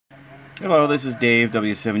Hello, this is Dave,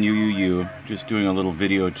 W7UUU, just doing a little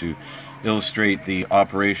video to illustrate the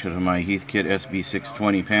operation of my Heathkit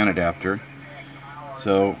SB-620 pan adapter.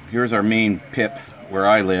 So here's our main pip where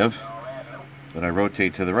I live, but I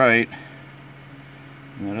rotate to the right,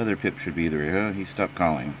 and that other pip should be there. He stopped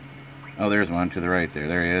calling. Oh, there's one to the right there.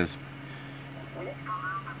 There he is.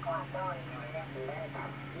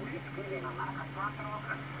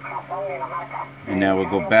 And now we'll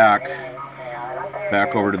go back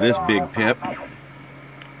over to this big pip.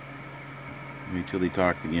 Wait till he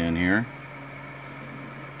talks again here.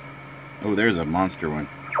 Oh, there's a monster one.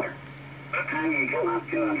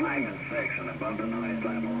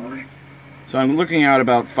 So I'm looking at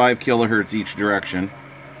about 5 kilohertz each direction.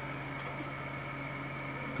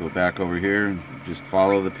 Go back over here and just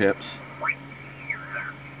follow the pips.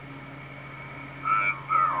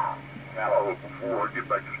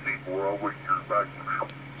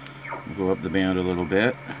 We'll go up the band a little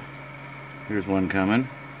bit. Here's one coming.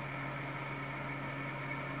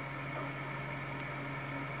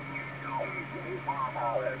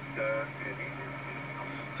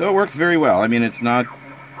 So it works very well. I mean, it's not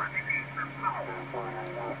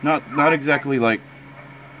exactly like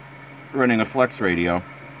running a flex radio.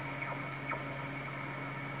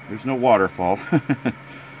 There's no waterfall.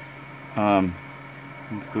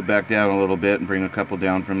 Let's go back down a little bit and bring a couple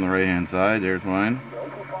down from the right hand side. There's one.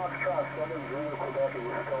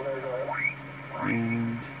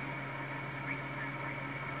 And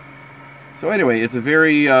so anyway, it's a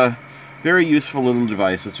very very useful little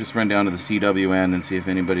device. Let's just run down to the CWN and see if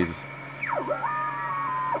anybody's...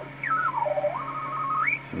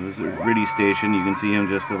 So this is a RIDI station. You can see him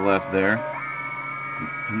just to the left there.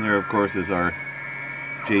 And there, of course, is our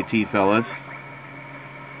JT fellas.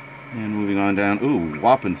 And moving on down. Ooh,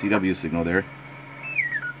 whopping CW signal there.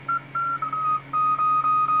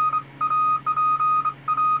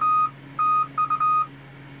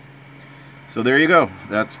 So there you go.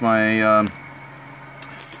 That's my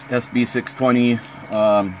SB-620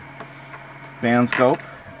 band scope,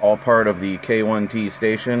 all part of the K1T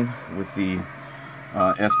station with the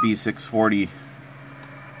SB-640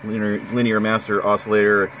 linear master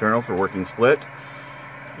oscillator external for working split,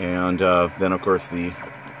 and then of course the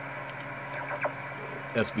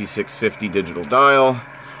SB-650 digital dial,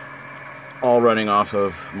 all running off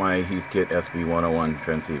of my Heathkit SB-101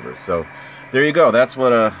 transceivers. So there you go. That's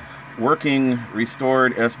what a working,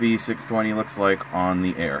 restored SB-620 looks like on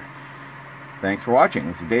the air. Thanks for watching.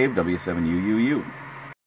 This is Dave, W7UUU.